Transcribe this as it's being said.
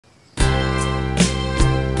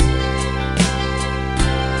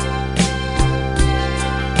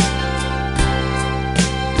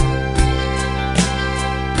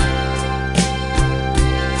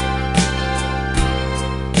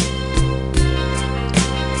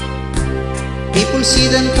People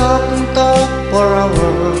sit and talk for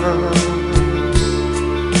hours,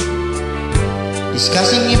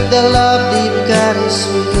 discussing if the love they've got is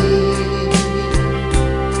real.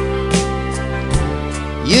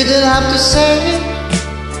 You don't have to say it,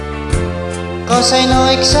 'cause I know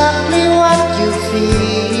exactly what you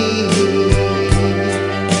feel.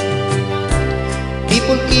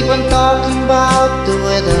 People keep on talking about the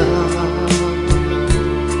weather,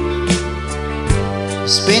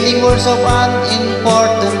 spending words of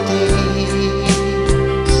unimportant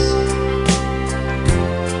things,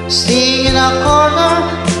 staying in a corner,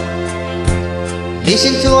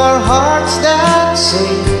 listen to our hearts that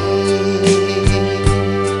say,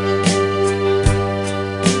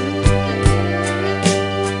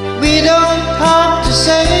 we don't have to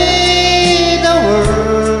say the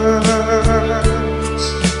words,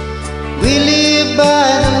 we live by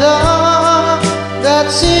the love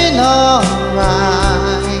that's in our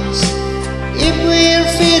eyes. If we're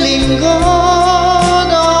feeling good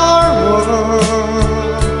or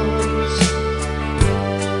worse,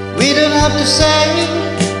 we don't have to say,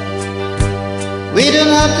 we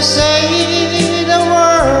don't have to say the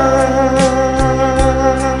words.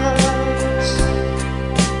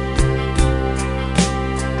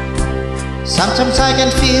 Sometimes I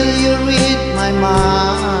can feel you read my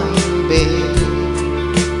mind, babe,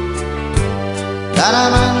 that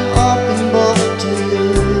I'm an open book to you.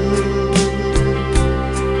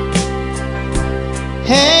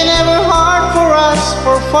 Ain't never hard for us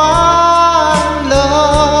for fun,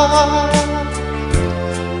 love.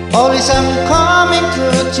 Always I'm coming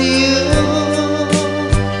through to you.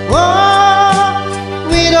 Oh,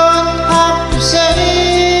 we don't have to say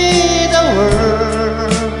the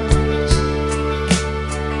words,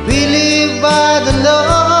 we live by the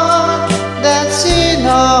love that's in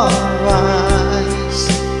our eyes.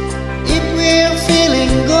 If we're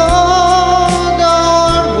feeling good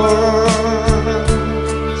or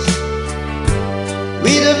worse,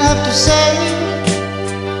 we don't have to say,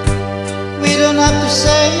 we don't have to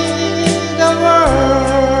say the words.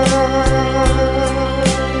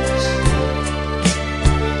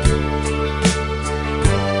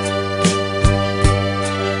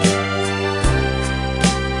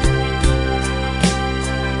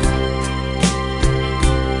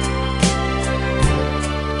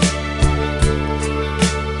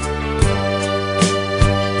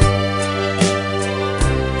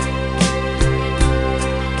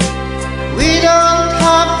 We don't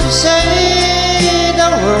have to say the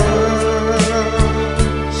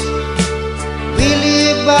words, we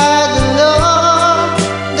live by the love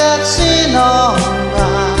that's in our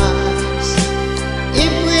eyes.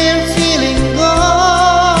 If we're feeling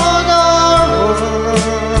good or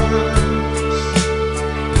worse,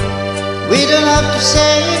 we don't have to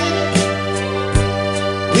say,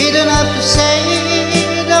 we don't have to say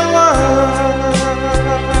the words,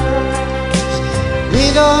 we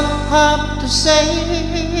don't have to say